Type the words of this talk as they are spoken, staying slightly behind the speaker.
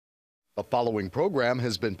The following program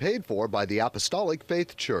has been paid for by the Apostolic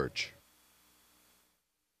Faith Church.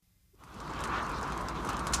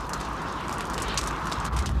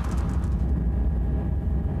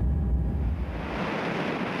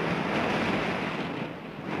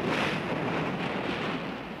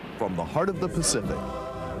 From the heart of the Pacific,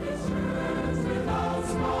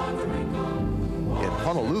 in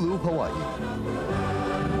Honolulu, Hawaii.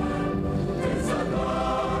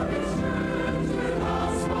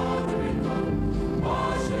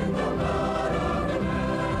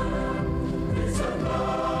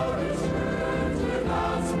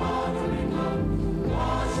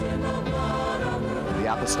 The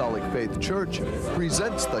Apostolic Faith Church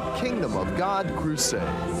presents the Kingdom of God Crusade.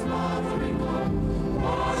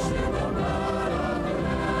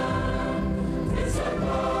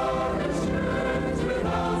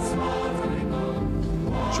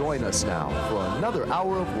 Join us now for another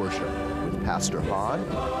hour of worship with Pastor Hahn,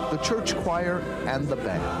 the church choir, and the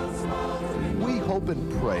band. We hope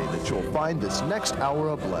and pray that you'll find this next hour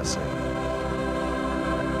a blessing.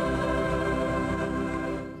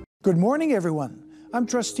 Good morning, everyone. I'm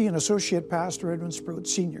Trustee and Associate Pastor Edwin Sprout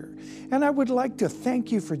Sr., and I would like to thank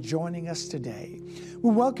you for joining us today.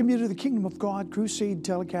 We welcome you to the Kingdom of God Crusade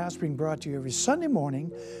telecast being brought to you every Sunday morning,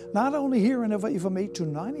 not only here in Hawaii from 8 to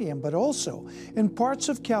 9 a.m., but also in parts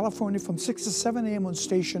of California from 6 to 7 a.m. on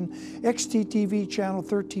station XTTV Channel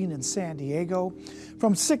 13 in San Diego,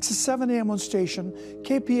 from 6 to 7 a.m. on station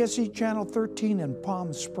KPSC Channel 13 in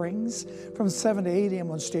Palm Springs, from 7 to 8 a.m.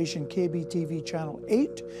 on station KBTV Channel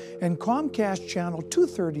 8, and Comcast Channel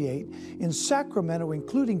 238 in Sacramento,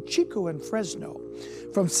 including Chico and Fresno.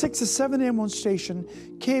 From 6 to 7 a.m. on station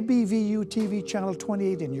KBVU TV Channel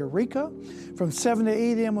 28 in Eureka. From 7 to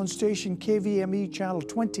 8 a.m. on station KVME Channel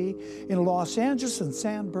 20 in Los Angeles and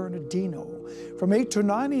San Bernardino. From 8 to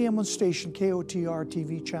 9 a.m. on station KOTR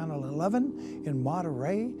TV Channel 11 in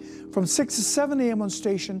Monterey. From 6 to 7 a.m. on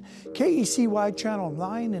station KECY Channel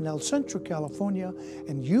 9 in El Centro, California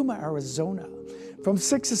and Yuma, Arizona. From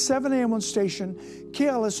 6 to 7 a.m. on station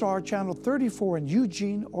KLSR Channel 34 in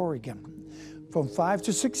Eugene, Oregon. From 5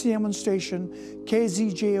 to 6 a.m. on station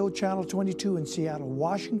KZJO Channel 22 in Seattle,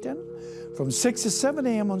 Washington. From 6 to 7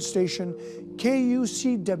 a.m. on station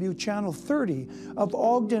KUCW Channel 30 of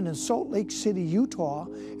Ogden and Salt Lake City, Utah,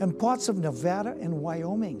 and parts of Nevada and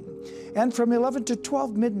Wyoming. And from 11 to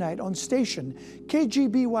 12 midnight on station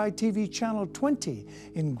KGBY TV Channel 20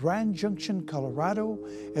 in Grand Junction, Colorado,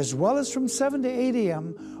 as well as from 7 to 8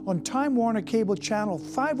 a.m. on Time Warner Cable Channel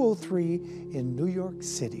 503 in New York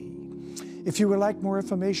City. If you would like more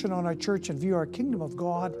information on our church and view our Kingdom of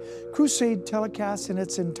God Crusade telecast in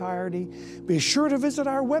its entirety, be sure to visit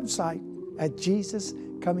our website at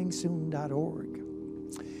jesuscomingsoon.org.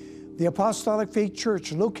 The Apostolic Faith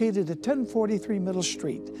Church, located at 1043 Middle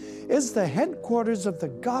Street, is the headquarters of the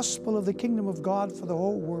gospel of the Kingdom of God for the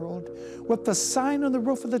whole world, with the sign on the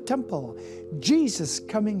roof of the temple, Jesus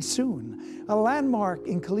Coming Soon, a landmark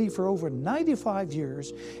in Kalihi for over 95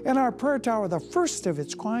 years, and our prayer tower, the first of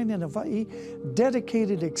its kind in Hawaii,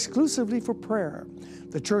 dedicated exclusively for prayer.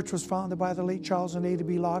 The church was founded by the late Charles and Ada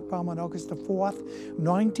B. Lockbaum on August the 4th,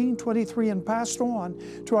 1923, and passed on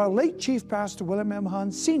to our late Chief Pastor William M.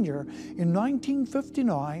 Hahn Sr. in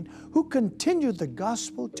 1959, who continued the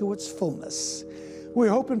gospel to its fullness. We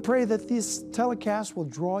hope and pray that this telecast will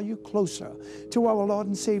draw you closer to our Lord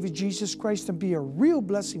and Savior Jesus Christ and be a real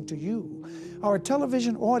blessing to you, our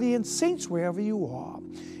television audience, saints wherever you are,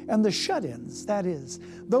 and the shut-ins, that is,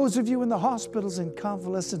 those of you in the hospitals and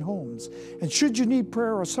convalescent homes. And should you need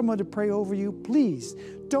prayer or someone to pray over you, please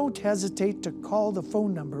don't hesitate to call the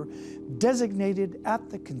phone number designated at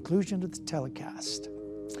the conclusion of the telecast.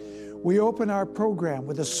 We open our program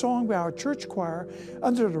with a song by our church choir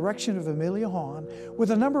under the direction of Amelia Hahn with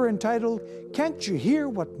a number entitled, Can't You Hear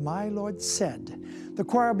What My Lord Said? The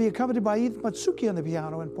choir will be accompanied by Edith Matsuki on the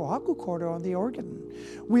piano and Pohaku Kordo on the organ.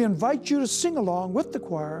 We invite you to sing along with the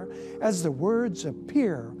choir as the words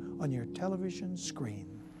appear on your television screen.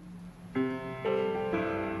 Can't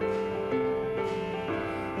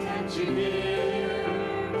you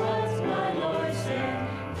hear what my Lord said?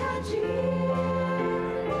 Can't you hear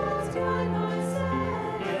what my Lord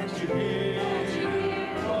said? Can't you hear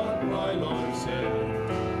what my Lord said?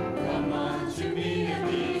 Come unto me and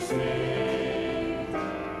be saved.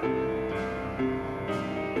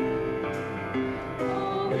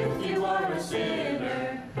 Oh, if you are a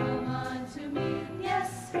sinner, come unto me.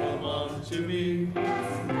 Yes, come unto me.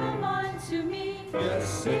 Yes, come unto me.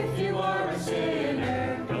 Yes, if you are a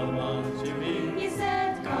sinner, come unto me. He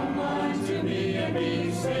said, come unto me and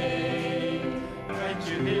be saved. Can't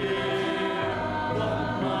you hear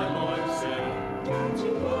what my Lord said? Can't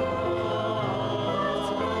you hear?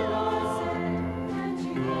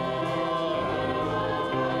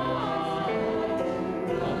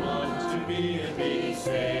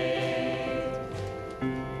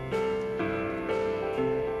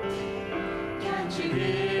 Can't you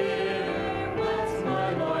hear what my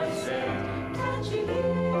Lord said? Can't you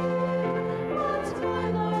hear what my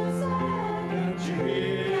Lord said? Can't you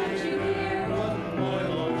hear what my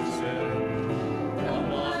Lord said?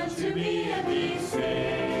 Come unto me and be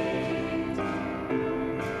saved.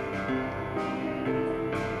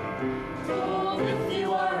 Oh, if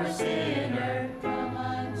you are a sinner, come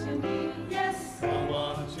unto me. Yes, Come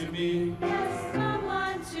unto me, yes, come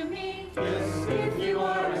unto me. yes, If you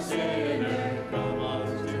are a sinner, come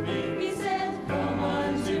unto me. he said, come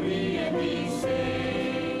unto me and be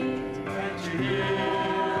saved. Can't you hear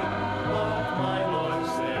what my Lord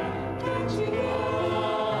said? Can't you hear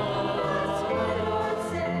what my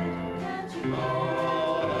Lord said? Can't you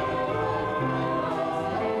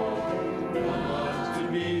Come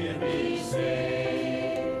unto me and be be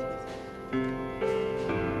saved?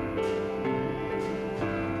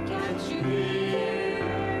 Can't you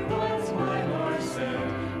hear what my Lord said?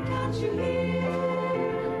 Can't you hear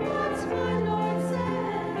what my Lord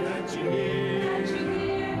said? Can't you Can't hear you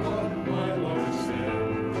hear? what my Lord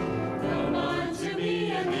said? Come unto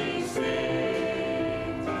me and be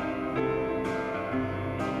saved.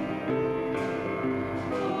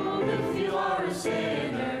 Oh, if you are a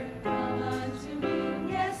sinner, come unto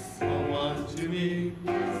me. Yes, Come unto me,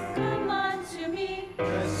 yes, come unto me.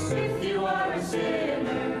 yes, If you are a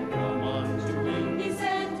sinner, come unto me. he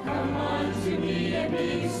said, come unto me and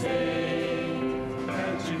be saved.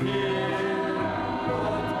 Can't you hear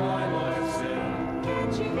what my Lord said?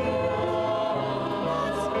 Can't you hear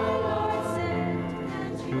what my Lord said?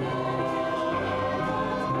 Can't you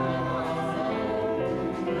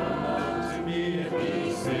Come unto me and be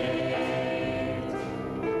be saved?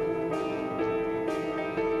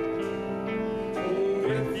 Oh,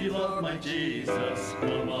 if you love my Jesus,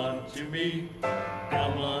 come unto me,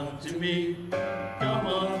 come unto me, come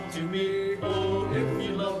unto me. Oh, if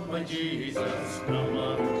you love my Jesus, come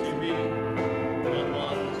unto me, come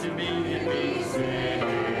unto me and be saved.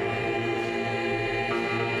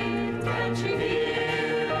 Can't you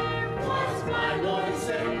hear what my Lord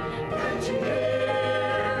said? Can't you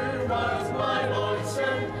hear what my Lord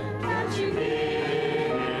said? Can't you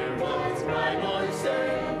hear what my Lord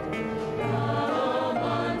said? Come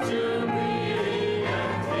unto me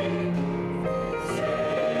and be saved.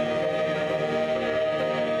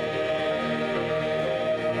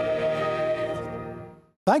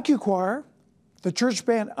 Thank you, choir. The church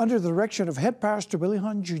band, under the direction of Head Pastor Billy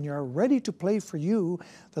Hahn Jr., are ready to play for you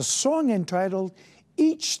the song entitled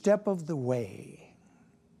Each Step of the Way.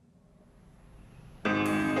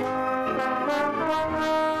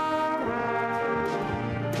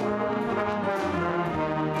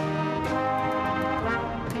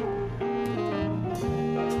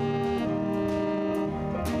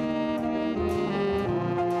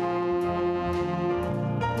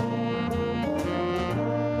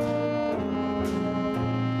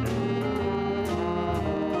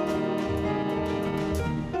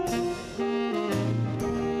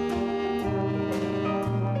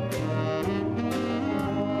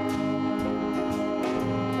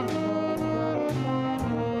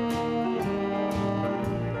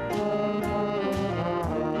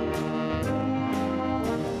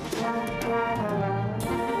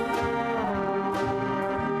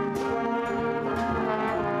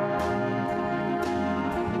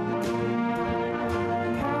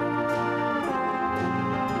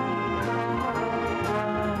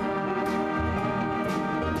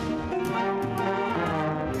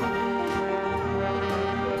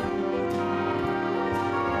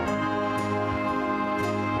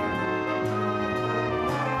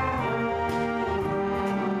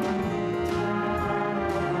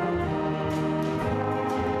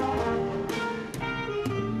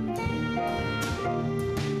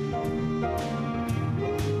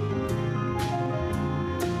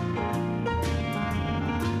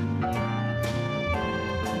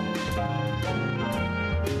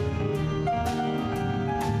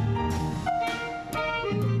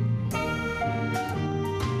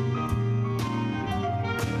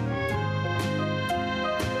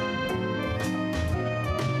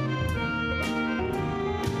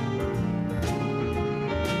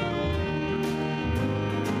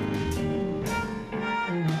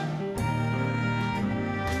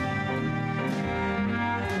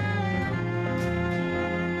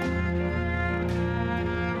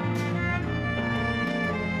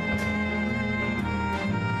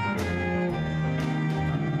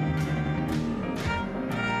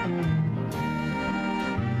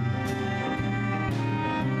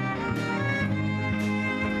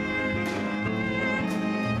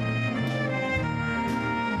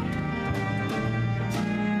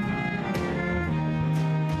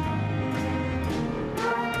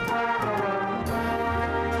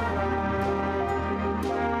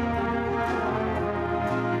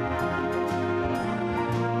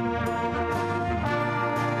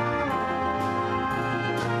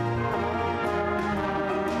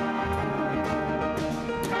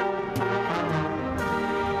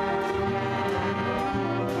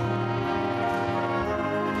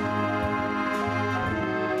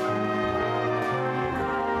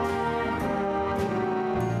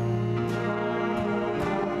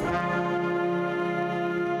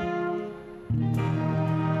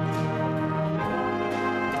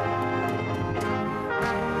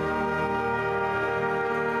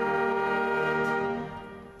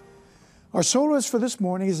 Our soloist for this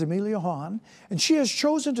morning is Amelia Hahn, and she has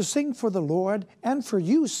chosen to sing for the Lord and for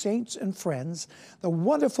you, saints and friends, the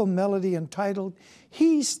wonderful melody entitled,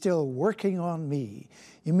 He's Still Working on Me.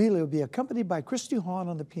 Amelia will be accompanied by Christy Hahn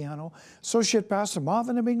on the piano, Associate Pastor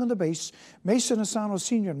Marvin Abing on the bass, Mason Asano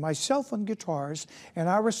Sr. and myself on guitars, and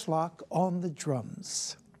Iris Locke on the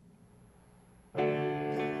drums.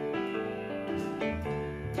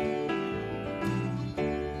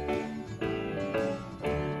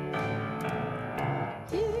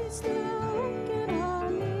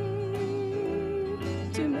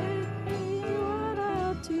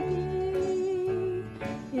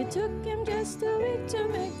 It took him just a week to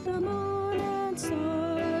make the moon and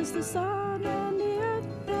stars, the sun and the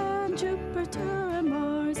earth and Jupiter and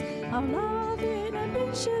Mars. How loving and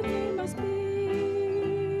patient he must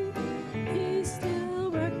be. He's still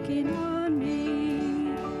working on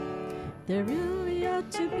me. There really ought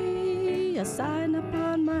to be a sign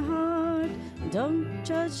upon my heart. Don't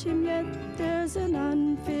judge him yet, there's an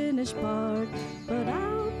unfinished part. But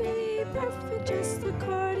I'll be perfect just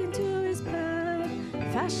according to his plan,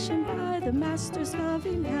 fashioned by the Master's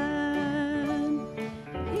loving hand.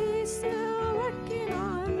 He's still working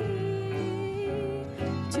on me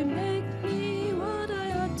to make me what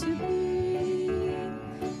I ought to be.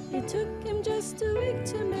 It took him just a week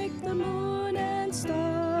to make the moon and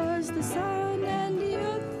stars, the sun and the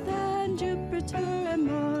earth and Jupiter and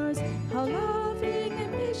Mars. How loving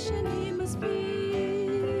and patient he must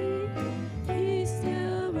be. He's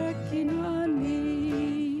still working on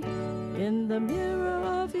me. In the mirror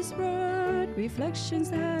of his word, reflections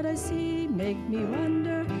that I see make me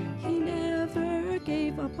wonder. He never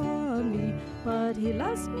gave up on me, but he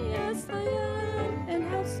loves me as I am and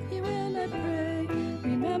helps me when I pray.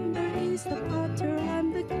 Remember, he's the potter,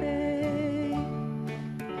 I'm the clay.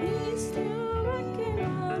 He's still working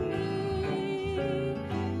on me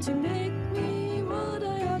to make me what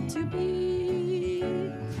I ought to be.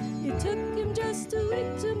 It took him just a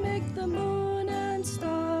week to make the moon and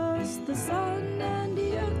stars, the sun and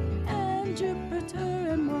the earth and Jupiter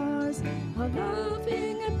and Mars. How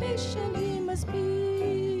loving and patient he must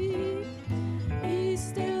be. He's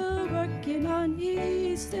still working on,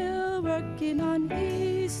 he's still working on,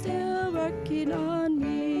 he's still working on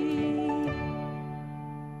me.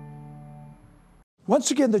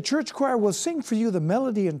 Once again, the church choir will sing for you the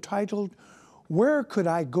melody entitled, Where Could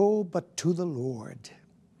I Go But to the Lord?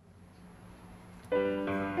 Where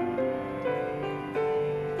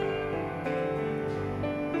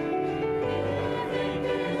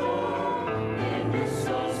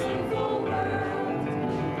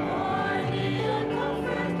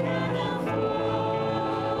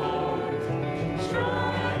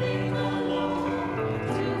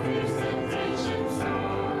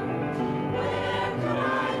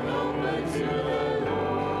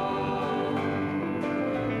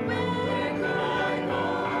could I go?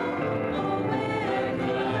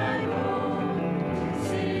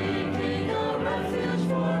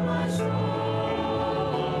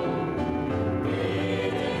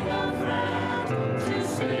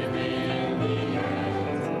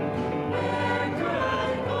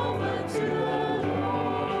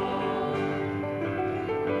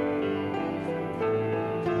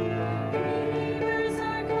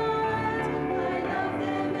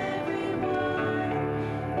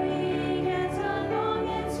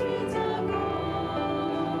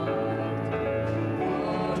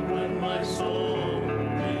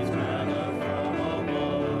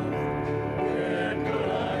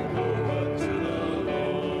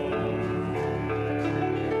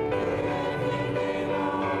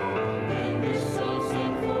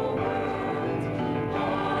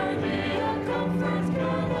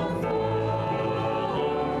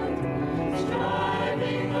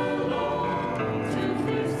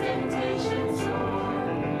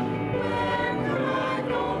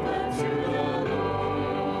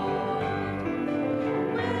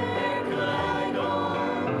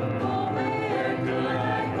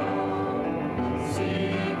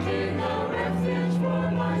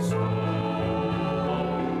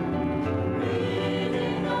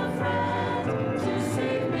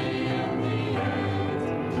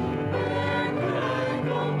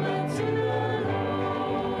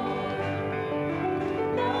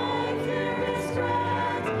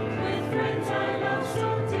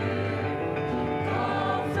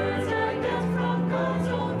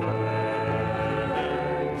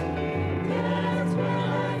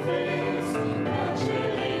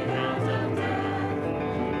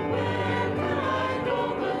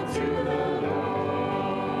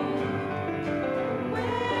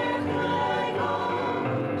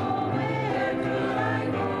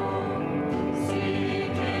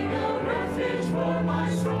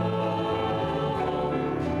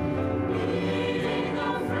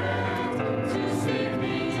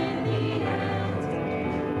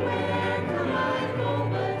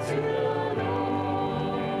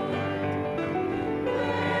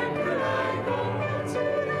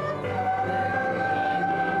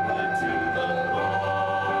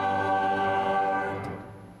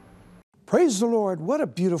 Praise the Lord. What a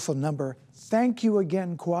beautiful number. Thank you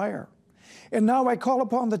again, choir. And now I call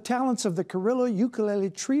upon the talents of the Carrillo Ukulele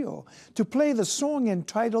Trio to play the song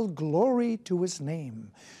entitled Glory to His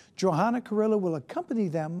Name. Johanna Carrillo will accompany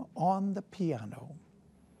them on the piano.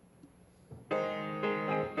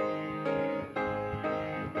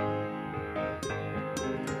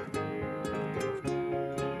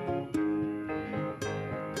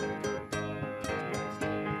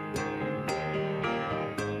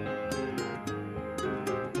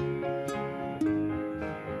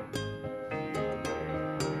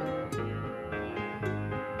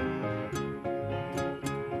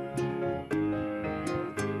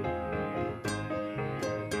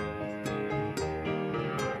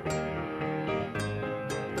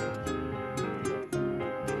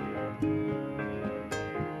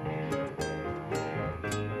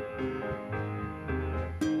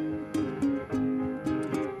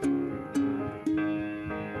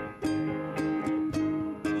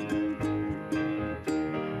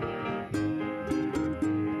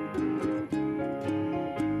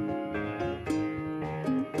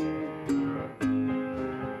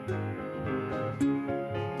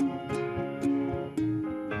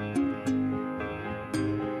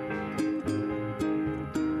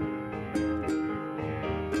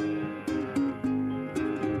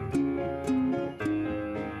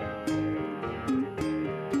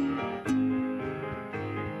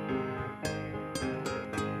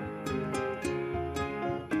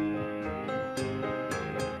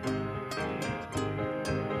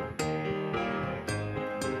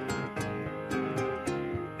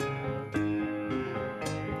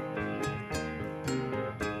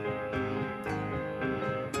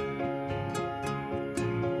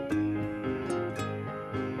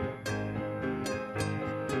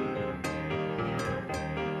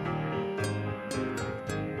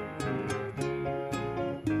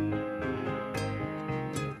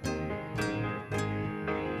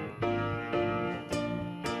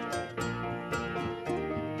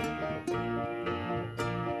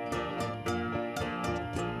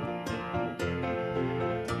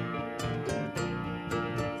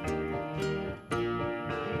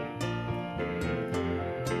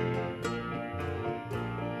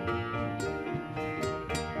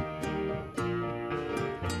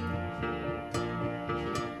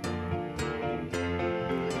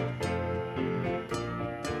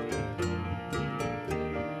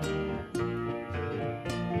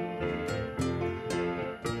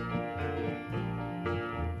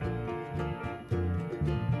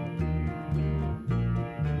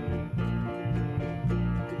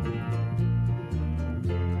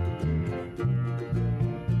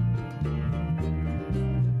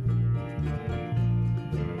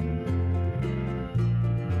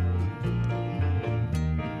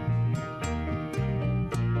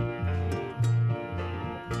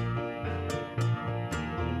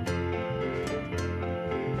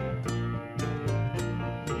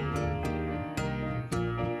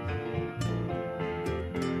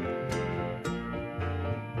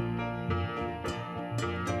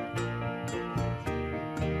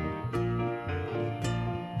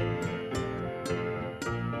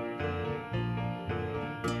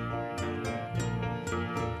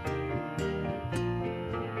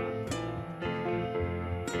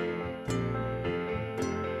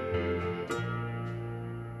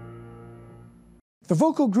 The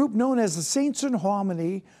vocal group known as the Saints in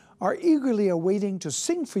Harmony are eagerly awaiting to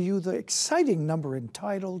sing for you the exciting number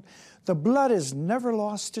entitled, The Blood Has Never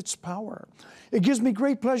Lost Its Power. It gives me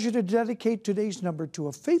great pleasure to dedicate today's number to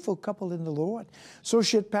a faithful couple in the Lord,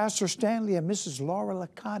 Associate Pastor Stanley and Mrs. Laura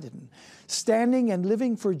Lacadden. Standing and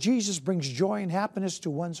living for Jesus brings joy and happiness to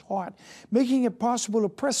one's heart, making it possible to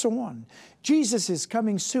press on. Jesus is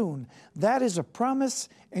coming soon. That is a promise,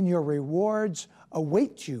 and your rewards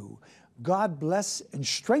await you. God bless and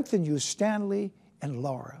strengthen you, Stanley and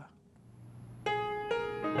Laura.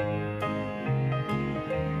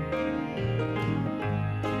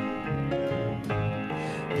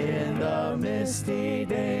 In the misty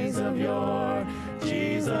days of yore,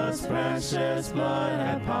 Jesus' precious blood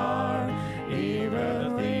had power,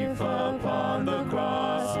 even the thief upon the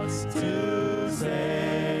cross to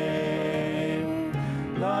save.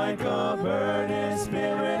 Like a bird his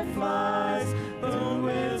spirit flies to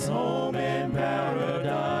his home in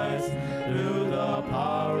paradise, through the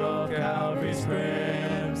power of Calvary's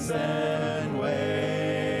crimson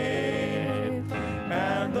wave.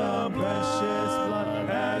 And the precious blood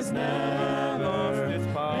has never lost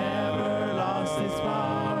its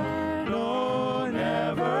power, nor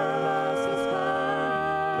never lost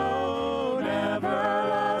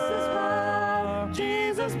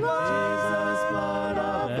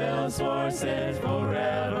sin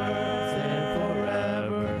forever,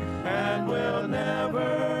 and will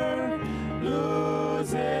never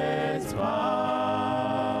lose its power.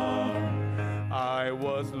 I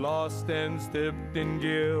was lost and steeped in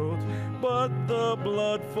guilt, but the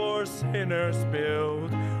blood for sinners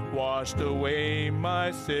spilled washed away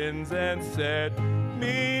my sins and set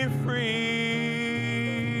me free.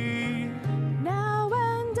 Now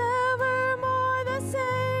and evermore the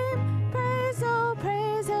same, praise, oh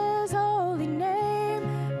praise his holy name,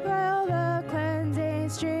 while the cleansing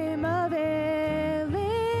stream of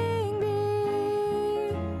healing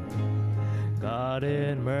be. God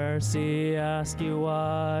in mercy ask you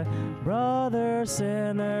why, brother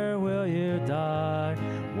sinner, will you die,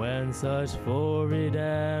 when such full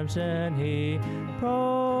redemption he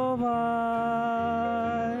provides?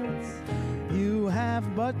 You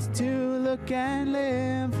have but to look and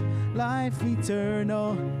live, life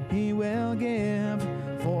eternal he will give,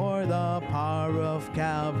 for the power of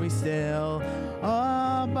Calvary still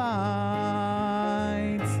abides.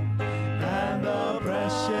 And the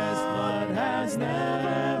precious blood has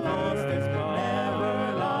never lost its power,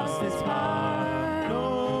 never lost its power,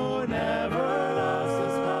 no, never lost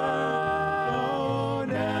its power, no,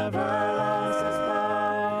 never lost its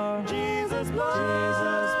power. Jesus'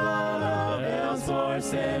 blood avails for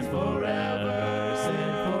sin forever,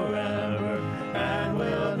 and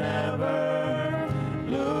will never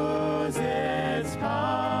lose its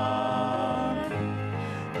power.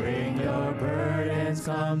 Bring your burdens,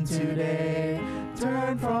 come today,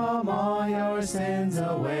 turn from all your sins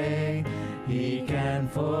away. He can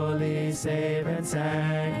fully save and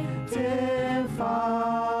sanctify.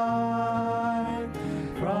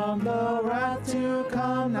 From the wrath to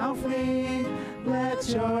come now flee, let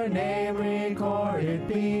your name recorded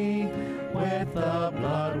be, with the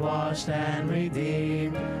blood washed and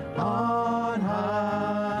redeemed on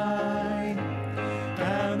high.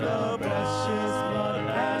 And the precious blood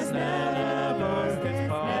has never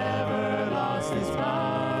lost its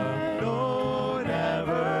power, no,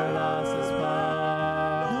 never lost its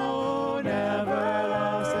power, no, never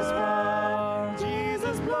lost its power.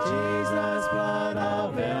 Jesus' blood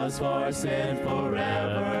avails for sin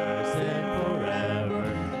forever,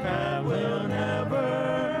 and will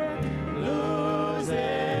never lose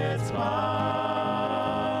its power.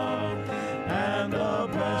 And the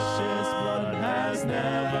precious blood has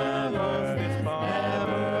never lost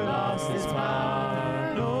its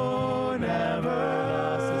power, no, never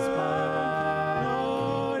lost its power,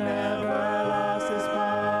 no, never lost its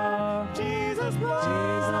power. Jesus'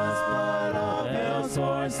 blood avails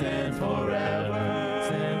for sin forever,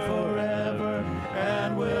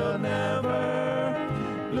 and will never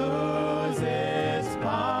lose its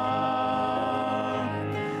power,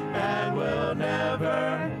 and will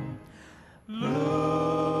never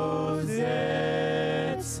lose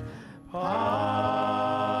its power.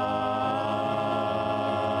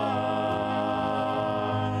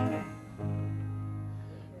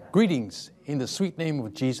 Greetings in the sweet name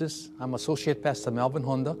of Jesus. I'm Associate Pastor Melvin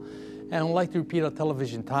Honda, and I'd like to repeat our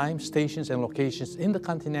television times, stations, and locations in the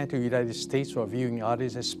continental United States for our viewing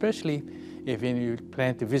audience, especially if any of you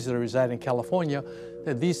plan to visit or reside in California,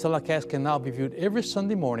 that these telecasts can now be viewed every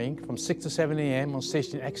Sunday morning from 6 to 7 a.m. on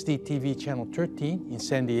station XD-TV Channel 13 in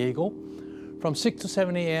San Diego, from 6 to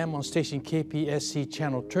 7 a.m. on station KPSC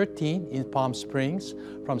Channel 13 in Palm Springs,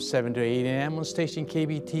 from 7 to 8 a.m. on station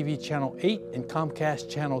KBTV Channel 8 and Comcast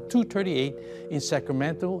Channel 238 in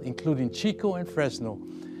Sacramento, including Chico and Fresno,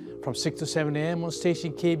 from 6 to 7 a.m. on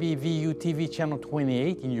station KBVU TV Channel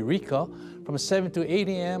 28 in Eureka, from 7 to 8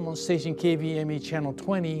 a.m. on station KVME Channel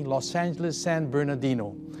 20, Los Angeles, San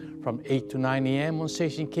Bernardino, from 8 to 9 a.m. on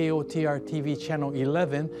station KOTR TV Channel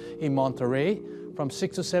 11 in Monterey, from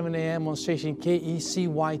 6 to 7 a.m. on station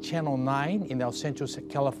KECY Channel 9 in El Centro,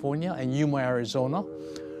 California and Yuma, Arizona,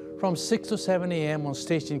 from 6 to 7 a.m. on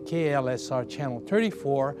station KLSR Channel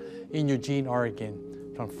 34 in Eugene, Oregon,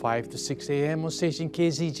 from 5 to 6 a.m. on station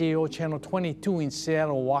KZJO Channel 22 in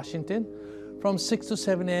Seattle, Washington, from 6 to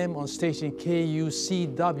 7 a.m. on station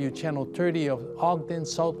KUCW Channel 30 of Ogden,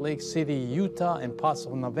 Salt Lake City, Utah, and parts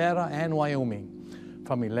of Nevada and Wyoming,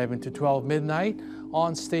 from 11 to 12 midnight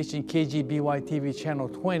on station KGBY TV Channel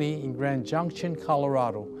 20 in Grand Junction,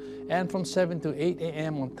 Colorado, and from 7 to 8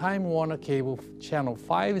 a.m. on Time Warner Cable Channel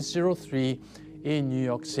 503 in New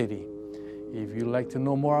York City. If you'd like to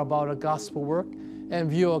know more about our gospel work and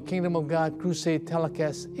view our Kingdom of God Crusade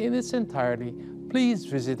telecast in its entirety, please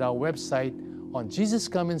visit our website on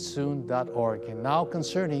JesusComingSoon.org. And now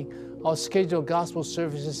concerning our scheduled gospel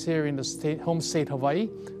services here in the home state, Hawaii.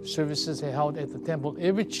 Services are held at the temple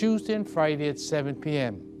every Tuesday and Friday at 7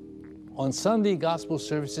 p.m. On Sunday, gospel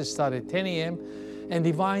services start at 10 a.m. and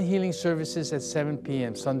divine healing services at 7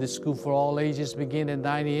 p.m. Sunday school for all ages begin at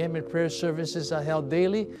 9 a.m. and prayer services are held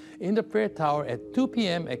daily in the prayer tower at 2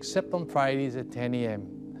 p.m. except on Fridays at 10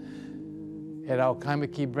 a.m. At our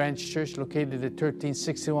Kaimuki Branch Church located at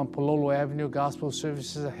 1361 Pololo Avenue, gospel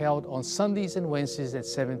services are held on Sundays and Wednesdays at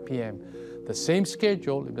 7 p.m. The same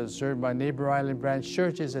schedule is observed by neighbor island branch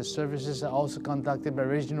churches, as services are also conducted by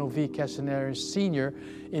Reginald V. Castanera Sr.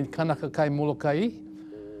 in Kanakakai, Molokai,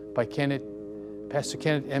 by Pastor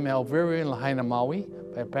Kenneth M. Alverio in Lahaina, Maui,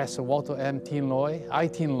 by Pastor Walter M. Tinloy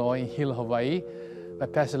in Hilo, Hawaii, by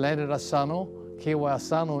Pastor Landon Asano, Kewa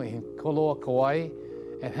Asano in Koloa, Kauai,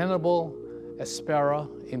 and Hannibal Espera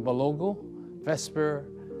in Balogo, Vesper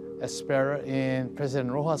Espera in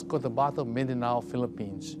President Rojas Cotabato, Mindanao,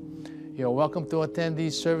 Philippines. You are welcome to attend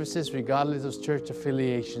these services regardless of church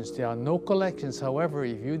affiliations. There are no collections. However,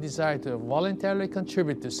 if you desire to voluntarily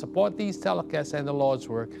contribute to support these telecasts and the Lord's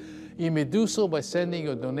work, you may do so by sending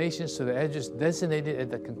your donations to the address designated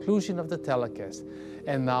at the conclusion of the telecast.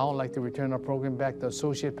 And now I'd like to return our program back to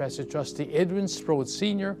Associate Pastor Trustee Edwin Sproat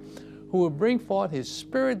Sr., who will bring forth his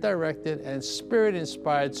Spirit-directed and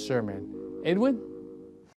Spirit-inspired sermon. Edwin?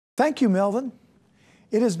 Thank you, Melvin.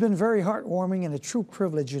 It has been very heartwarming and a true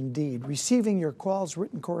privilege indeed, receiving your calls,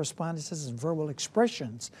 written correspondences, and verbal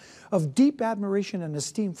expressions of deep admiration and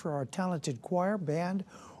esteem for our talented choir, band,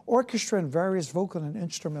 orchestra, and various vocal and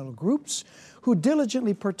instrumental groups who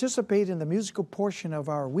diligently participate in the musical portion of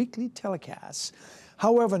our weekly telecasts.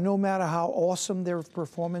 However, no matter how awesome their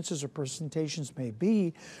performances or presentations may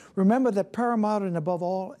be, remember that paramount and above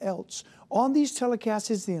all else on these telecasts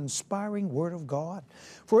is the inspiring Word of God.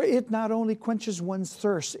 For it not only quenches one's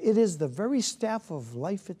thirst, it is the very staff of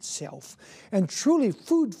life itself, and truly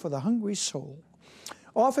food for the hungry soul.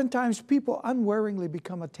 Oftentimes, people unwaringly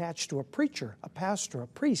become attached to a preacher, a pastor, a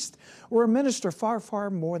priest, or a minister far, far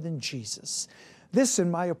more than Jesus. This,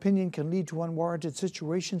 in my opinion, can lead to unwarranted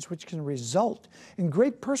situations which can result in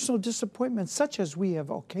great personal disappointment, such as we have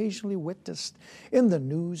occasionally witnessed in the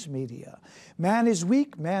news media. Man is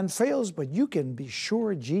weak, man fails, but you can be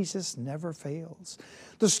sure Jesus never fails.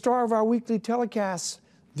 The star of our weekly telecast,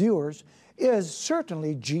 viewers, is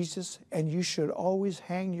certainly Jesus, and you should always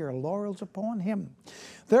hang your laurels upon him.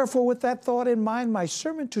 Therefore, with that thought in mind, my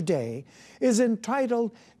sermon today is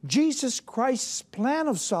entitled, Jesus Christ's Plan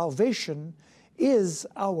of Salvation is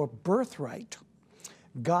Our Birthright.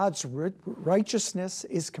 God's righteousness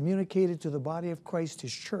is communicated to the body of Christ,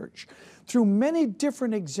 His church, through many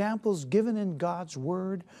different examples given in God's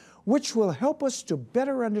Word, which will help us to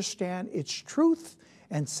better understand its truth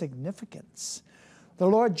and significance. The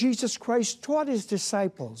Lord Jesus Christ taught His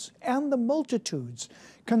disciples and the multitudes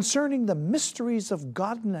concerning the mysteries of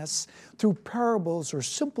godliness through parables or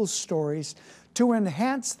simple stories to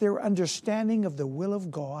enhance their understanding of the will of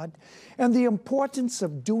God and the importance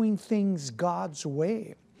of doing things God's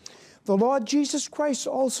way. The Lord Jesus Christ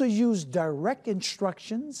also used direct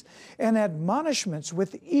instructions and admonishments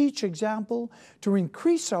with each example to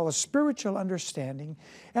increase our spiritual understanding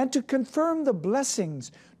and to confirm the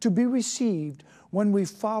blessings to be received when we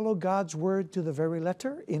follow God's word to the very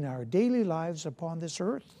letter in our daily lives upon this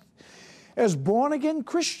earth. As born-again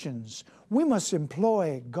Christians, we must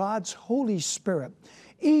employ God's Holy Spirit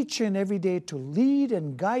each and every day to lead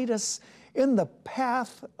and guide us in the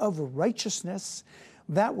path of righteousness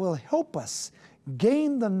that will help us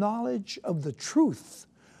gain the knowledge of the truth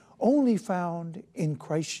only found in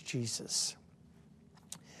Christ Jesus.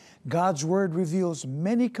 God's Word reveals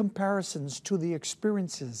many comparisons to the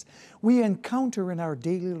experiences we encounter in our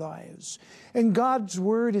daily lives, and God's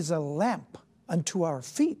Word is a lamp unto our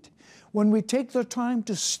feet when we take the time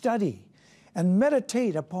to study and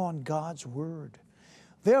meditate upon God's Word.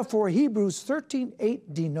 Therefore, Hebrews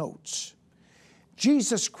 13:8 denotes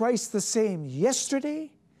Jesus Christ the same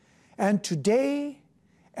yesterday and today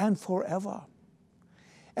and forever.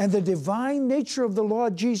 And the divine nature of the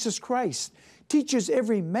Lord Jesus Christ teaches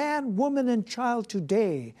every man, woman, and child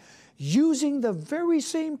today using the very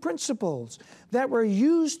same principles that were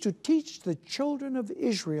used to teach the children of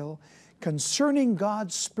Israel concerning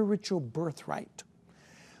God's spiritual birthright.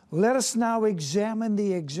 Let us now examine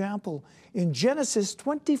the example in Genesis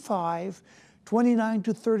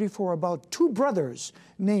 25:29-34 about two brothers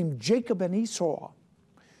named Jacob and Esau.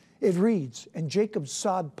 It reads, "And Jacob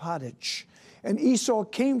sowed pottage, and Esau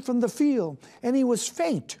came from the field, and he was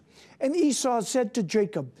faint. And Esau said to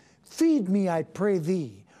Jacob, Feed me, I pray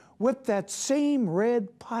thee, with that same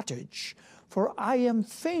red pottage, for I am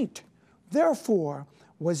faint. Therefore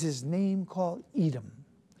was his name called Edom.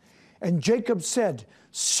 And Jacob said,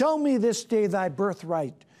 Sell me this day thy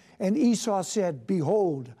birthright. And Esau said,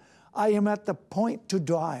 Behold, I am at the point to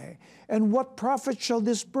die, and what profit shall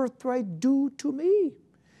this birthright do to me?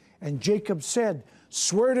 And Jacob said,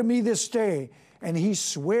 Swear to me this day. And he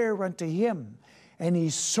sware unto him, and he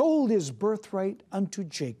sold his birthright unto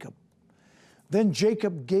Jacob. Then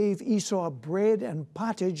Jacob gave Esau bread and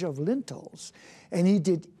pottage of lentils, and he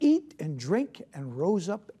did eat and drink, and rose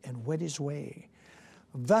up and went his way.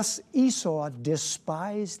 Thus Esau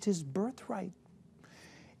despised his birthright.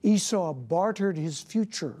 Esau bartered his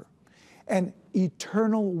future and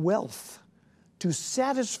eternal wealth to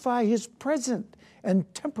satisfy his present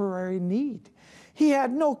and temporary need. He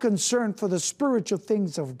had no concern for the spiritual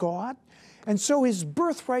things of God, and so his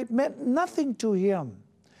birthright meant nothing to him.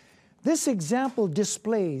 This example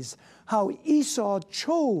displays how Esau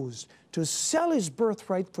chose to sell his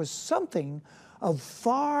birthright for something of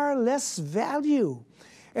far less value.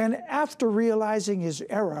 And after realizing his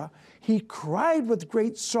error, he cried with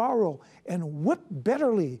great sorrow and wept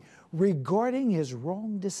bitterly regarding his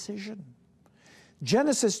wrong decision.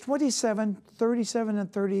 Genesis 27, 37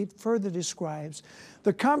 and 38 further describes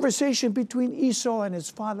the conversation between Esau and his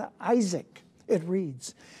father Isaac. It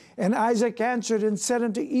reads, And Isaac answered and said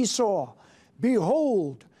unto Esau,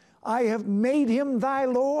 Behold, I have made him thy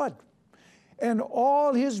lord, and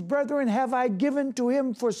all his brethren have I given to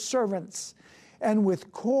him for servants, and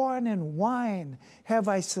with corn and wine have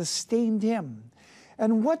I sustained him.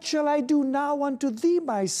 And what shall I do now unto thee,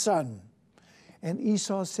 my son? And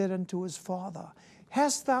Esau said unto his father,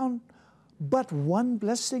 Hast thou but one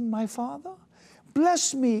blessing, my father?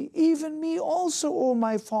 Bless me, even me also, O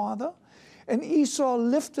my father. And Esau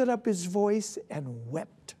lifted up his voice and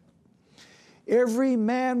wept. Every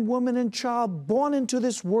man, woman, and child born into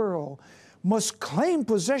this world must claim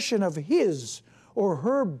possession of his or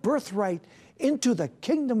her birthright into the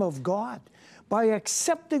kingdom of God by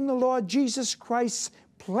accepting the Lord Jesus Christ's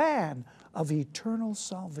plan of eternal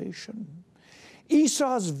salvation.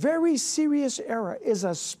 Esau's very serious error is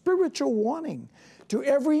a spiritual warning to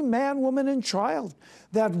every man, woman, and child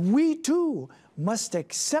that we too must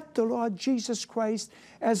accept the Lord Jesus Christ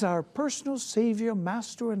as our personal Savior,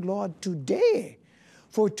 Master, and Lord today,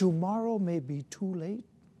 for tomorrow may be too late.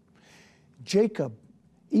 Jacob,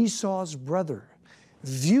 Esau's brother,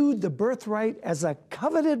 viewed the birthright as a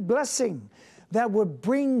coveted blessing that would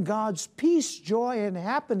bring God's peace, joy, and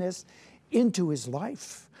happiness into his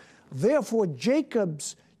life. Therefore,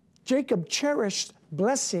 Jacob's cherished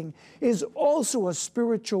blessing is also a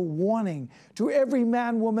spiritual warning to every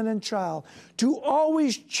man, woman, and child to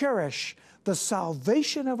always cherish the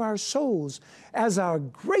salvation of our souls as our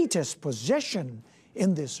greatest possession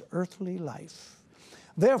in this earthly life.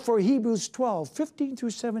 Therefore, Hebrews 12, 15 through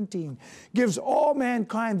 17 gives all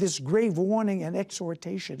mankind this grave warning and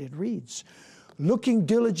exhortation. It reads, Looking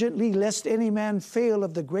diligently, lest any man fail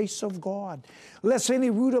of the grace of God, lest any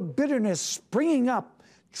root of bitterness springing up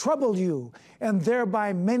trouble you, and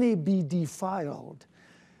thereby many be defiled,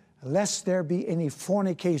 lest there be any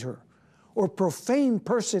fornicator or profane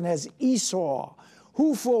person as Esau,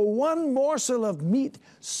 who for one morsel of meat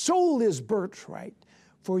sold his birthright.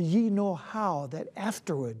 For ye know how that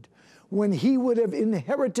afterward, when he would have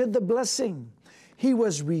inherited the blessing, he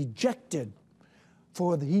was rejected,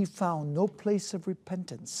 for he found no place of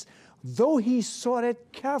repentance, though he sought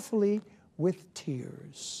it carefully with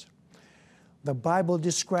tears. The Bible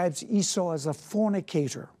describes Esau as a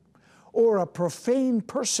fornicator or a profane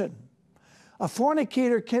person. A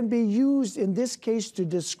fornicator can be used in this case to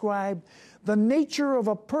describe the nature of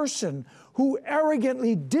a person who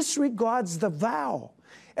arrogantly disregards the vow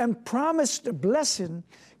and promised blessing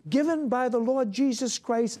given by the Lord Jesus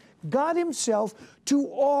Christ, God Himself, to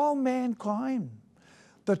all mankind.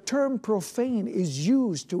 The term profane is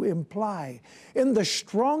used to imply, in the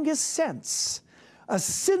strongest sense, a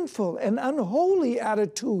sinful and unholy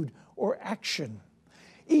attitude or action.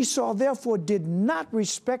 Esau therefore did not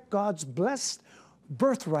respect God's blessed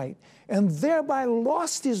birthright and thereby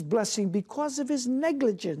lost his blessing because of his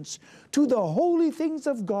negligence to the holy things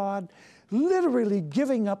of God, literally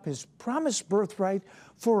giving up his promised birthright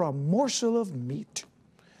for a morsel of meat.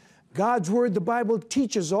 God's Word, the Bible,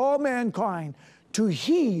 teaches all mankind to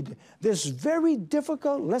heed this very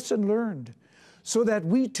difficult lesson learned, so that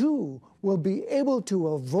we too will be able to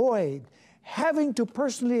avoid having to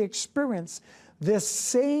personally experience this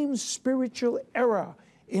same spiritual error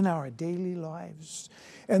in our daily lives.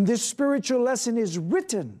 And this spiritual lesson is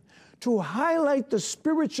written to highlight the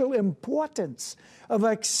spiritual importance of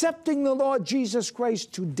accepting the Lord Jesus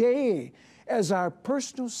Christ today as our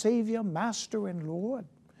personal Savior, Master, and Lord.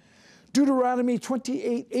 Deuteronomy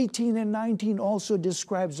 28, 18, and 19 also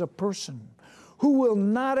describes a person who will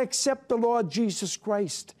not accept the Lord Jesus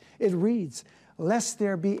Christ. It reads, lest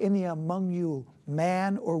there be any among you,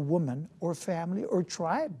 man or woman or family or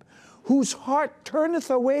tribe, whose heart turneth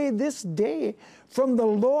away this day from the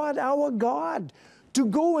Lord our God, to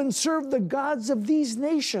go and serve the gods of these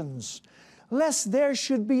nations, lest there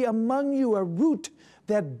should be among you a root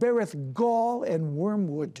that beareth gall and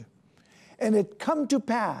wormwood. And it come to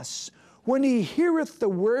pass, when he heareth the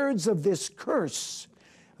words of this curse,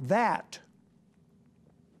 that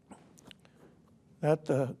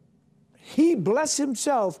he bless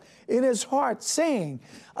himself in his heart, saying,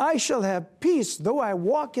 I shall have peace, though I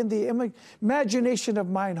walk in the imagination of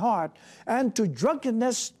mine heart, and to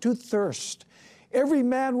drunkenness, to thirst. Every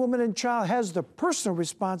man, woman, and child has the personal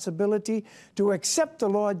responsibility to accept the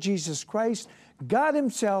Lord Jesus Christ, God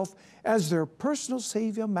himself, as their personal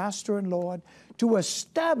Savior, Master, and Lord, to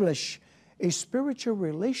establish a spiritual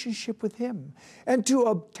relationship with him, and to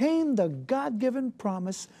obtain the God-given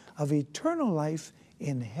promise of eternal life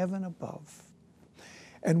in heaven above.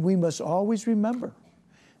 And we must always remember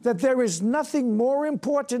that there is nothing more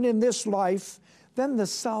important in this life than the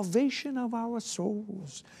salvation of our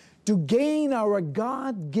souls, to gain our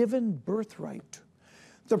God-given birthright.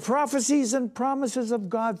 The prophecies and promises of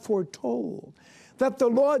God foretold that the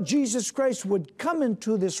Lord Jesus Christ would come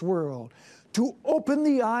into this world to open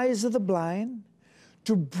the eyes of the blind,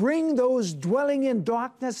 to bring those dwelling in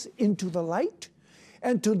darkness into the light,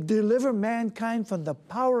 and to deliver mankind from the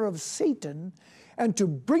power of Satan, and to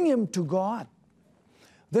bring him to God.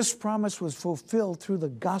 This promise was fulfilled through the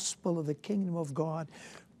gospel of the kingdom of God,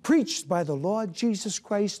 preached by the Lord Jesus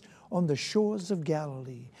Christ on the shores of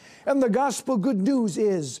Galilee. And the gospel good news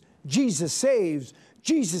is Jesus saves,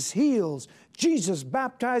 Jesus heals, Jesus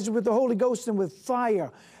baptizes with the Holy Ghost and with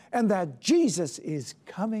fire, and that Jesus is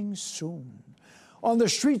coming soon. On the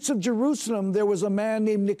streets of Jerusalem, there was a man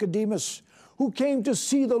named Nicodemus who came to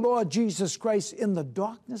see the Lord Jesus Christ in the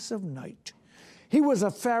darkness of night. He was a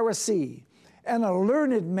Pharisee and a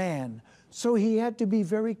learned man, so he had to be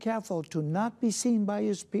very careful to not be seen by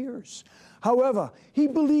his peers. However, he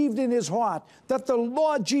believed in his heart that the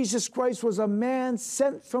Lord Jesus Christ was a man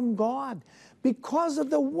sent from God because of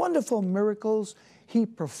the wonderful miracles he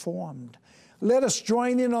performed. Let us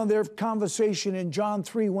join in on their conversation in John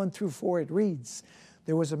 3, 1 through 4. It reads,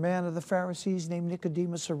 There was a man of the Pharisees named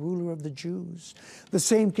Nicodemus, a ruler of the Jews. The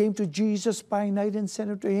same came to Jesus by night and said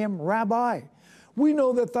unto him, Rabbi, we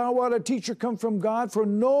know that thou art a teacher come from God, for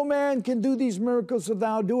no man can do these miracles that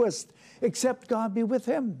thou doest, except God be with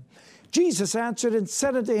him. Jesus answered and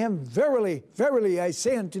said unto him, Verily, verily, I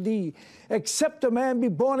say unto thee, except a man be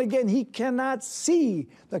born again, he cannot see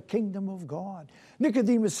the kingdom of God.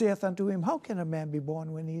 Nicodemus saith unto him, How can a man be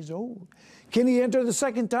born when he is old? Can he enter the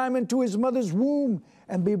second time into his mother's womb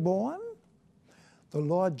and be born? The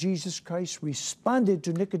Lord Jesus Christ responded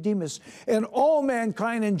to Nicodemus and all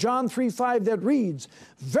mankind in John 3:5 that reads,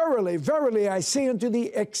 Verily, verily, I say unto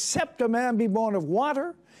thee, except a man be born of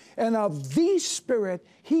water and of the Spirit,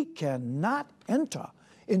 he cannot enter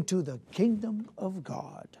into the kingdom of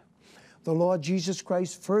God. The Lord Jesus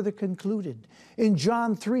Christ further concluded in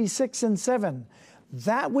John 3:6 and 7,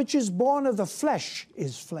 That which is born of the flesh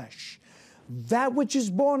is flesh. That which is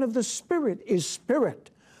born of the Spirit is spirit.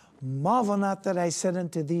 Marvel not that I said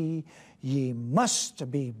unto thee, Ye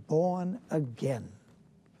must be born again.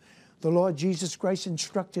 The Lord Jesus Christ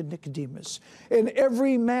instructed Nicodemus and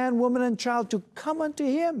every man, woman, and child to come unto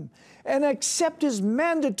him and accept his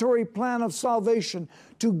mandatory plan of salvation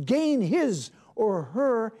to gain his or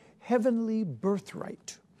her heavenly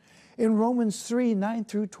birthright. In Romans 3, 9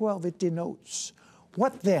 through 12, it denotes,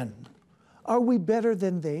 What then? Are we better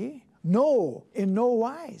than they? No, in no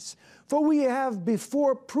wise. For we have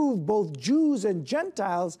before proved both Jews and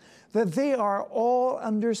Gentiles that they are all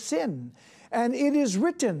under sin. And it is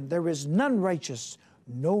written, There is none righteous,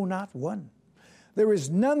 no, not one. There is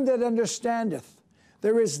none that understandeth.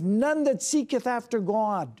 There is none that seeketh after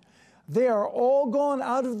God. They are all gone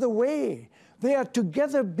out of the way. They are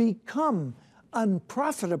together become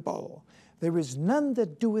unprofitable. There is none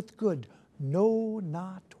that doeth good, no,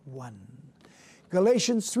 not one.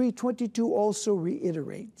 Galatians 3:22 also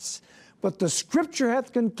reiterates, But the Scripture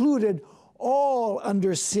hath concluded all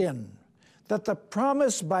under sin, that the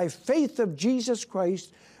promise by faith of Jesus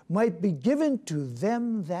Christ might be given to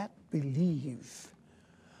them that believe.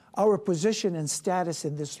 Our position and status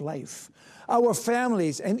in this life, our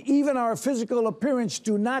families, and even our physical appearance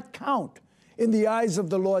do not count in the eyes of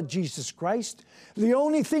the Lord Jesus Christ. The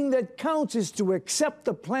only thing that counts is to accept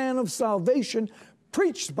the plan of salvation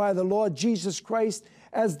preached by the Lord Jesus Christ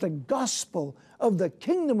as the gospel of the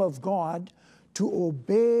kingdom of God, to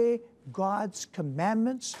obey God's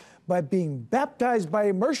commandments by being baptized by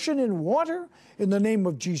immersion in water in the name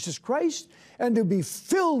of Jesus Christ and to be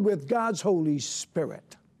filled with God's Holy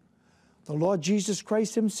Spirit. The Lord Jesus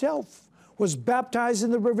Christ himself was baptized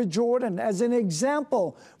in the River Jordan as an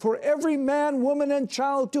example for every man, woman, and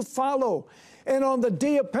child to follow. And on the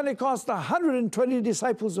day of Pentecost, the 120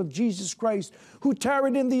 disciples of Jesus Christ who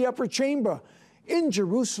tarried in the upper chamber in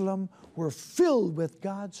Jerusalem were filled with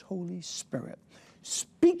God's Holy Spirit,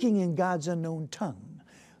 speaking in God's unknown tongue.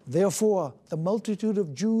 Therefore, the multitude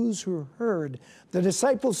of Jews who heard the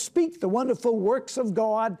disciples speak the wonderful works of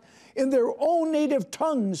God in their own native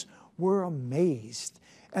tongues were amazed.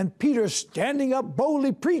 And Peter, standing up,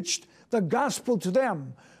 boldly preached the gospel to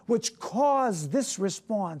them, which caused this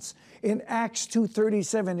response. In Acts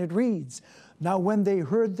 2:37, it reads, "Now when they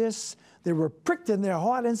heard this, they were pricked in their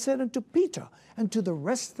heart and said unto Peter and to the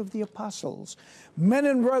rest of the apostles, 'Men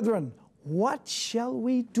and brethren, what shall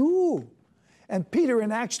we do?' And Peter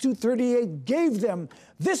in Acts 2:38 gave them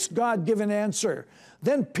this God-given answer.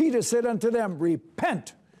 Then Peter said unto them,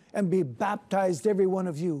 'Repent and be baptized every one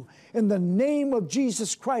of you in the name of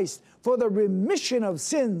Jesus Christ for the remission of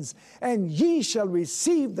sins, and ye shall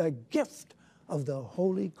receive the gift of the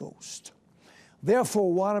Holy Ghost.'"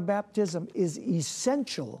 Therefore, water baptism is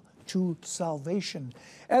essential to salvation.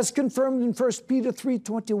 As confirmed in 1 Peter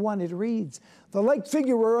 3:21, it reads, "The like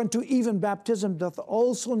figure whereunto even baptism doth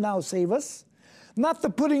also now save us, not the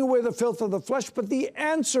putting away the filth of the flesh, but the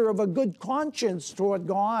answer of a good conscience toward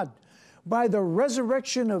God, by the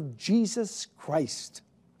resurrection of Jesus Christ."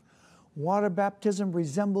 Water baptism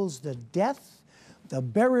resembles the death, the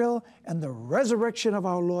burial, and the resurrection of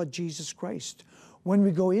our Lord Jesus Christ. When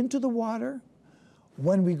we go into the water,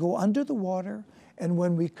 when we go under the water, and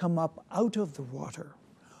when we come up out of the water,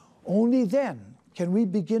 only then can we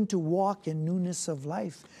begin to walk in newness of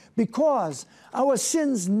life, because our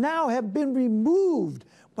sins now have been removed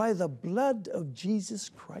by the blood of Jesus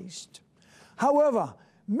Christ. However,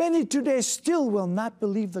 many today still will not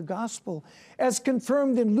believe the gospel. As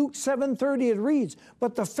confirmed in Luke 7:30, it reads,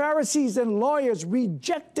 "But the Pharisees and lawyers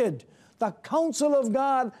rejected the counsel of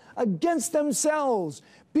God against themselves,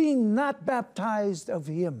 being not baptized of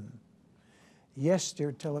him." Yes,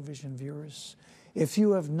 dear television viewers, if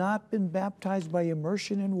you have not been baptized by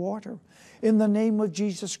immersion in water in the name of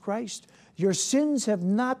Jesus Christ, your sins have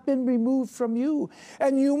not been removed from you,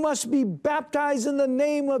 and you must be baptized in the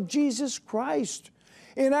name of Jesus Christ.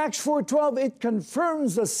 In Acts 4:12, it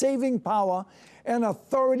confirms the saving power and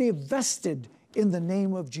authority vested in the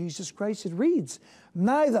name of Jesus Christ. It reads,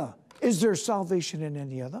 "Neither is there salvation in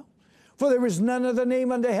any other, for there is none other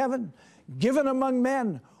name under heaven given among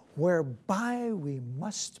men whereby we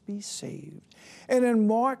must be saved." And in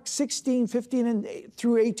Mark 16:15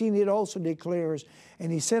 through 18, it also declares,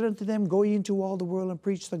 "And he said unto them, Go ye into all the world and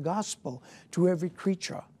preach the gospel to every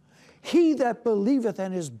creature. He that believeth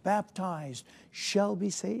and is baptized shall be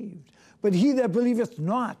saved, but he that believeth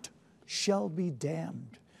not shall be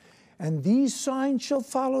damned. And these signs shall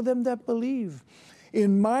follow them that believe.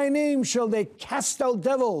 In my name shall they cast out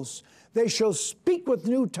devils. They shall speak with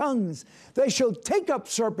new tongues. They shall take up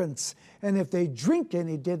serpents. And if they drink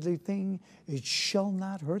any deadly thing, it shall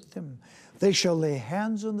not hurt them. They shall lay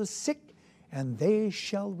hands on the sick, and they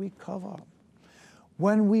shall recover."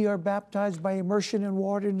 When we are baptized by immersion in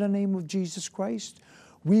water in the name of Jesus Christ,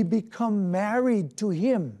 we become married to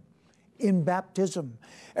him in baptism.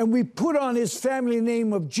 And we put on his family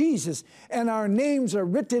name of Jesus, and our names are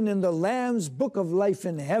written in the Lamb's book of life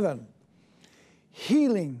in heaven.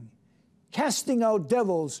 Healing, casting out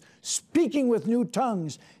devils, speaking with new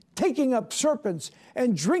tongues, taking up serpents,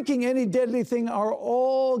 and drinking any deadly thing are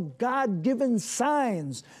all God-given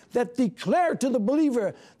signs that declare to the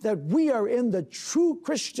believer that we are in the true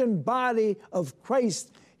Christian body of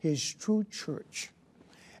Christ, his true church.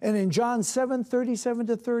 And in John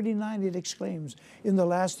 7:37-39, it exclaims, "In the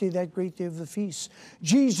last day, that great day of the feast,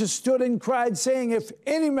 Jesus stood and cried, saying, If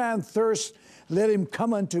any man thirst, let him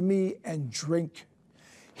come unto me and drink.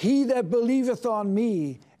 He that believeth on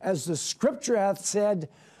me, as the scripture hath said,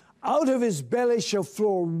 out of his belly shall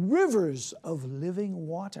flow rivers of living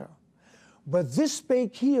water. But this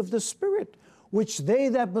spake he of the Spirit, which they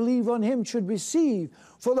that believe on him should receive.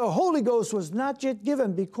 For the Holy Ghost was not yet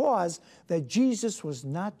given, because that Jesus was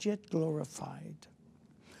not yet glorified."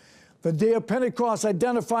 The day of Pentecost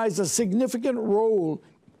identifies a significant role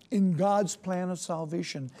in God's plan of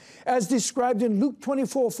salvation, as described in Luke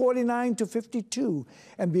 24:49-52.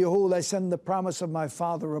 "And behold, I send the promise of my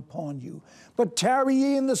Father upon you. But tarry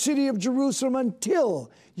ye in the city of Jerusalem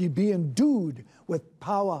until ye be endued with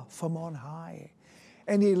power from on high."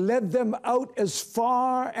 And he led them out as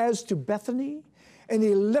far as to Bethany, and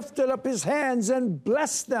he lifted up his hands and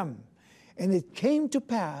blessed them. And it came to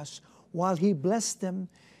pass, while he blessed them,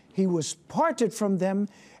 he was parted from them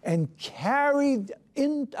and carried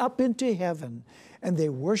up into heaven. And they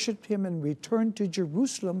worshiped him and returned to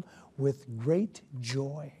Jerusalem with great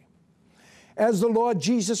joy. As the Lord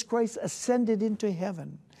Jesus Christ ascended into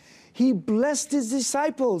heaven, he blessed his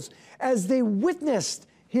disciples as they witnessed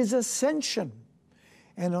his ascension.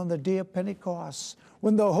 And on the day of Pentecost,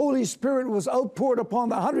 when the Holy Spirit was outpoured upon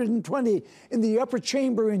the 120 in the upper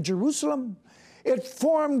chamber in Jerusalem, it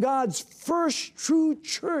formed God's first true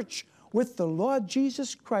church, with the Lord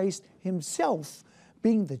Jesus Christ himself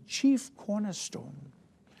being the chief cornerstone.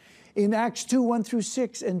 In Acts 2, 1 through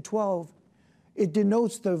 6 and 12, it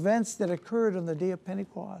denotes the events that occurred on the day of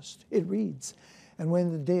Pentecost. It reads, "And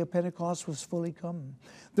when the day of Pentecost was fully come,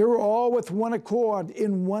 they were all with one accord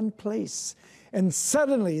in one place. And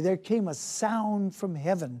suddenly there came a sound from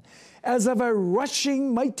heaven, as of a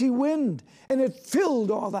rushing mighty wind, and it filled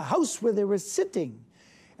all the house where they were sitting.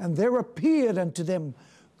 And there appeared unto them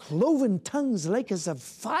cloven tongues like as of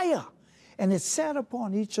fire, and it sat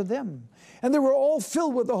upon each of them. And they were all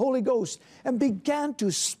filled with the Holy Ghost, and began to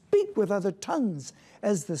speak with other tongues,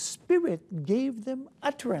 as the Spirit gave them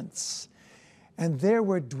utterance. And there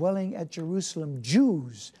were dwelling at Jerusalem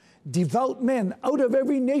Jews, devout men out of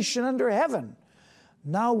every nation under heaven.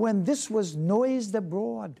 Now when this was noised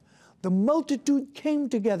abroad, the multitude came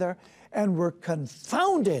together and were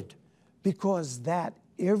confounded, because that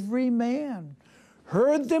every man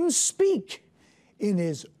heard them speak in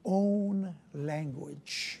his own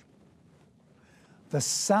language." The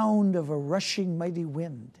sound of a rushing mighty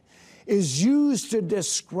wind is used to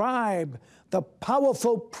describe the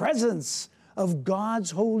powerful presence of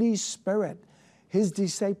God's Holy Spirit his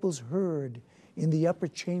disciples heard in the upper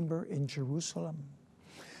chamber in Jerusalem.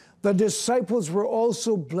 The disciples were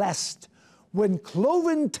also blessed when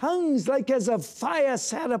cloven tongues like as of fire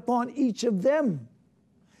sat upon each of them.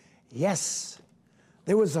 Yes,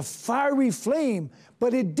 there was a fiery flame,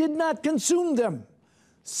 but it did not consume them,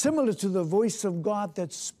 similar to the voice of God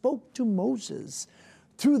that spoke to Moses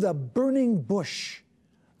through the burning bush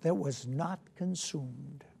that was not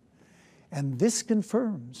consumed. And this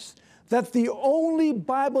confirms that the only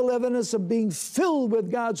Bible evidence of being filled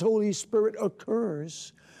with God's Holy Spirit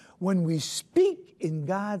occurs when we speak in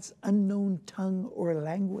God's unknown tongue or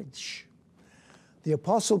language. The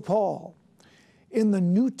Apostle Paul in the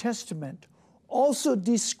New Testament also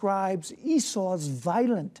describes Esau's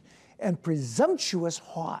violent and presumptuous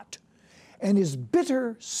heart and his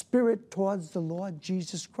bitter spirit towards the Lord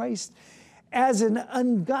Jesus Christ as an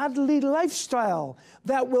ungodly lifestyle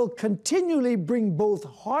that will continually bring both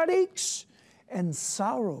heartaches and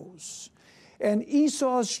sorrows. And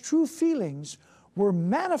Esau's true feelings were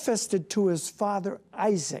manifested to his father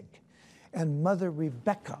Isaac and mother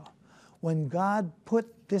Rebekah when God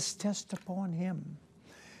put this test upon him.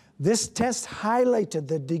 This test highlighted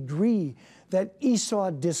the degree that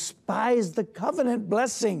Esau despised the covenant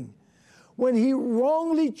blessing when he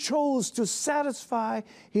wrongly chose to satisfy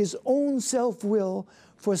his own self-will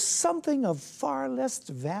for something of far less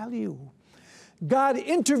value. God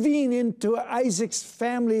intervened into Isaac's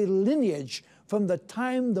family lineage from the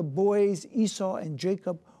time the boys Esau and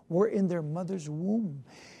Jacob were in their mother's womb,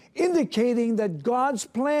 indicating that God's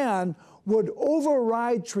plan would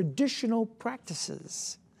override traditional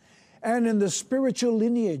practices. And in the spiritual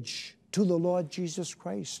lineage to the Lord Jesus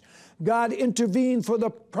Christ, God intervened for the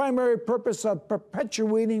primary purpose of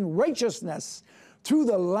perpetuating righteousness through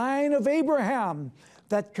the line of Abraham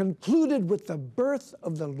that concluded with the birth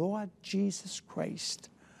of the Lord Jesus Christ.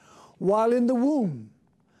 While in the womb,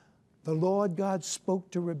 the Lord God spoke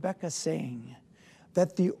to Rebekah, saying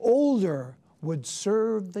that the older would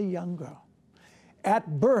serve the younger.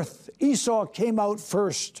 At birth, Esau came out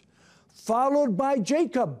first, followed by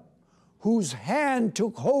Jacob, whose hand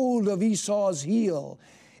took hold of Esau's heel,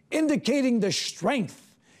 indicating the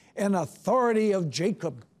strength and authority of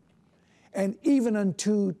Jacob. And even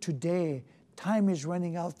unto today, time is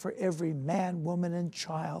running out for every man, woman, and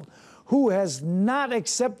child who has not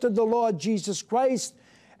accepted the Lord Jesus Christ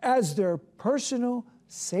as their personal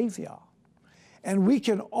Savior. And we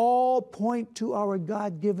can all point to our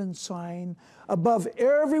God-given sign above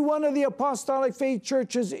every one of the apostolic faith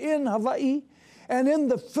churches in Hawaii and in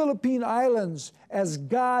the Philippine Islands as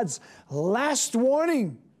God's last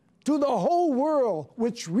warning to the whole world,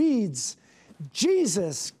 which reads,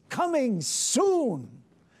 "Jesus coming soon."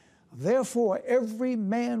 Therefore, every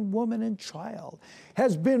man, woman, and child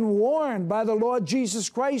has been warned by the Lord Jesus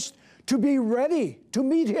Christ to be ready to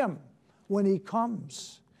meet him when he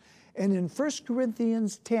comes. And in 1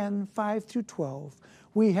 Corinthians 10, 5 through 12,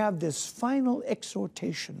 we have this final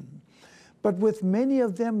exhortation. But with many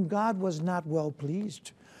of them, God was not well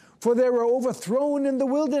pleased, for they were overthrown in the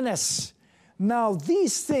wilderness. Now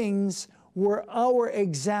these things were our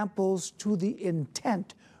examples to the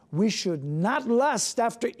intent we should not lust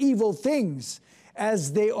after evil things,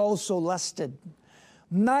 as they also lusted.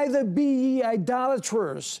 Neither be ye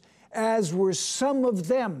idolaters, as were some of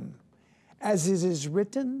them. As it is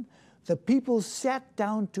written, the people sat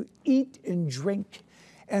down to eat and drink,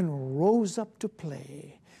 and rose up to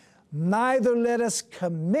play. Neither let us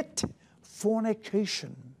commit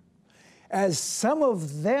fornication, as some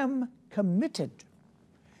of them committed,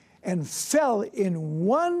 and fell in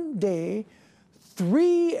one day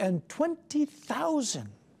 23,000.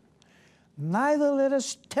 Neither let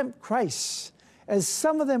us tempt Christ, as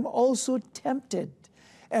some of them also tempted,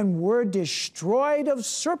 and were destroyed of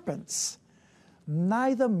serpents.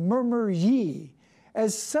 Neither murmur ye,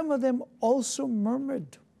 as some of them also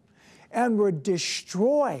murmured, and were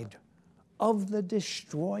destroyed of the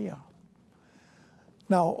destroyer.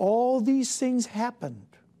 Now all these things happened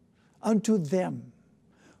unto them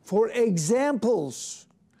for examples,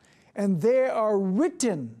 and they are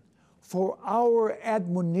written for our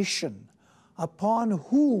admonition, upon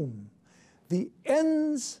whom the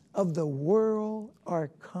ends of the world are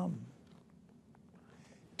come.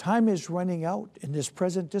 Time is running out in this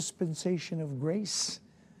present dispensation of grace,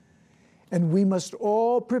 and we must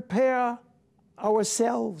all prepare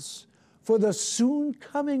ourselves for the soon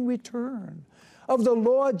coming return of the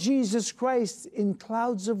Lord Jesus Christ in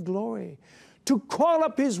clouds of glory, to call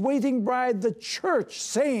up his waiting bride, the church,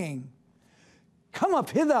 saying, "Come up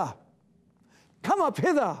hither, come up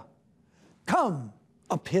hither, come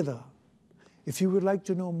up hither." If you would like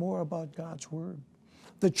to know more about God's Word,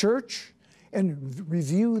 the church, and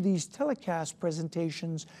review these telecast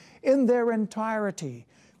presentations in their entirety,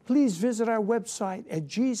 please visit our website at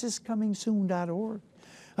jesuscomingsoon.org.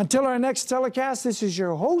 Until our next telecast, this is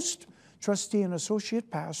your host, trustee and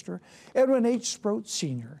associate pastor, Edwin H. Sproat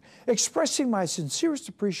Sr., expressing my sincerest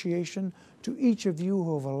appreciation to each of you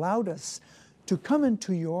who have allowed us to come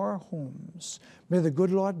into your homes. May the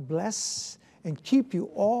good Lord bless and keep you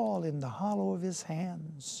all in the hollow of his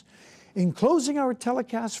hands. In closing our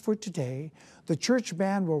telecast for today, the church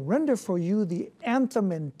band will render for you the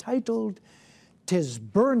anthem entitled, "'Tis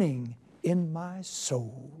Burning in My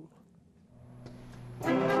Soul."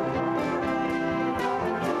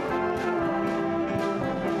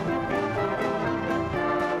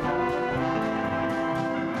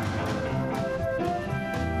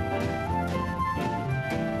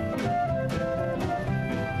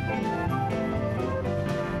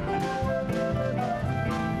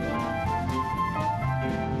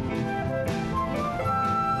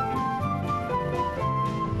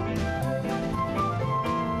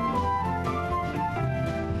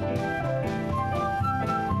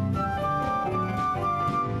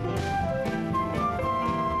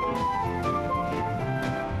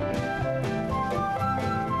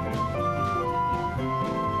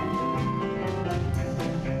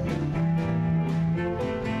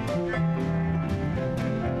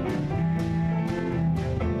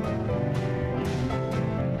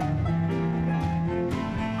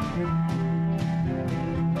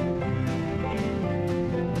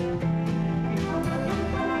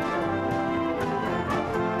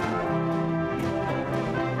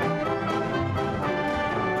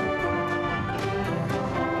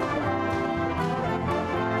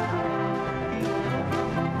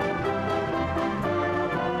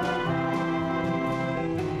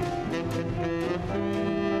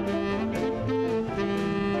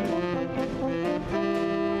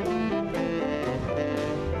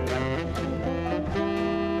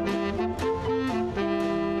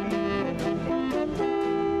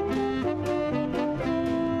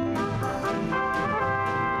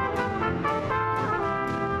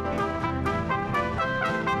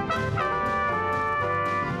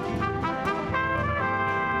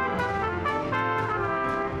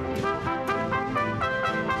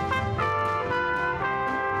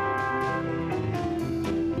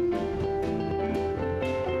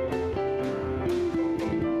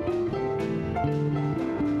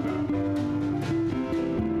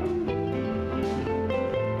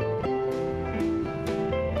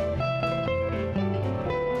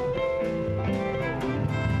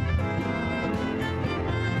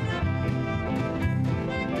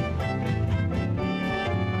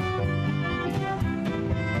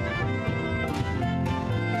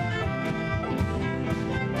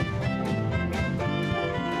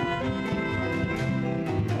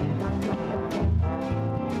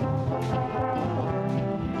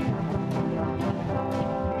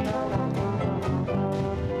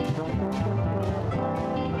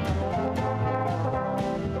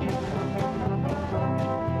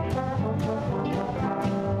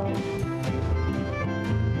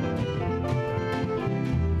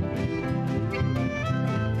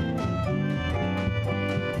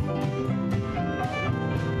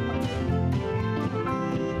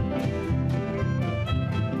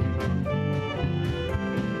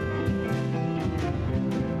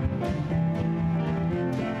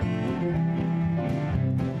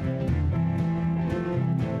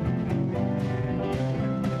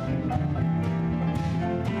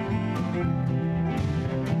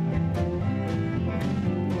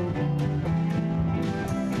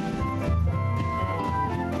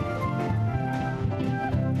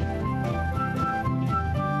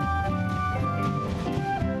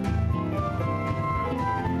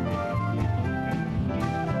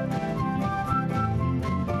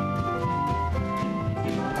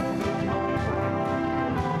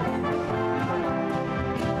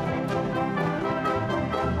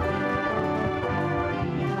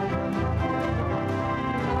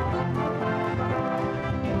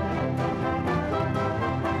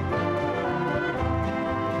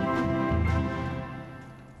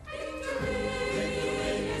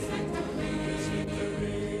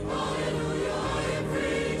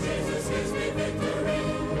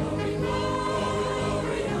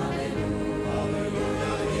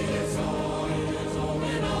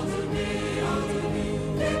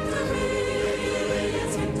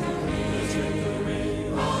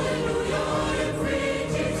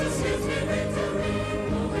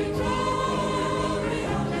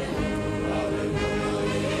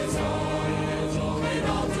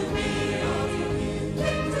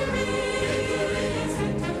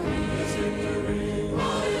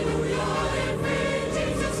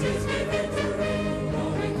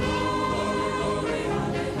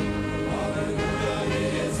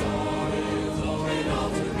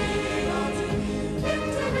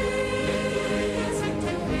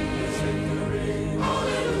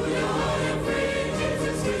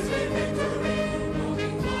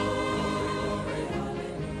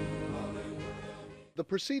 The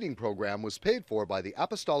preceding program was paid for by the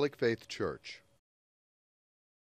Apostolic Faith Church.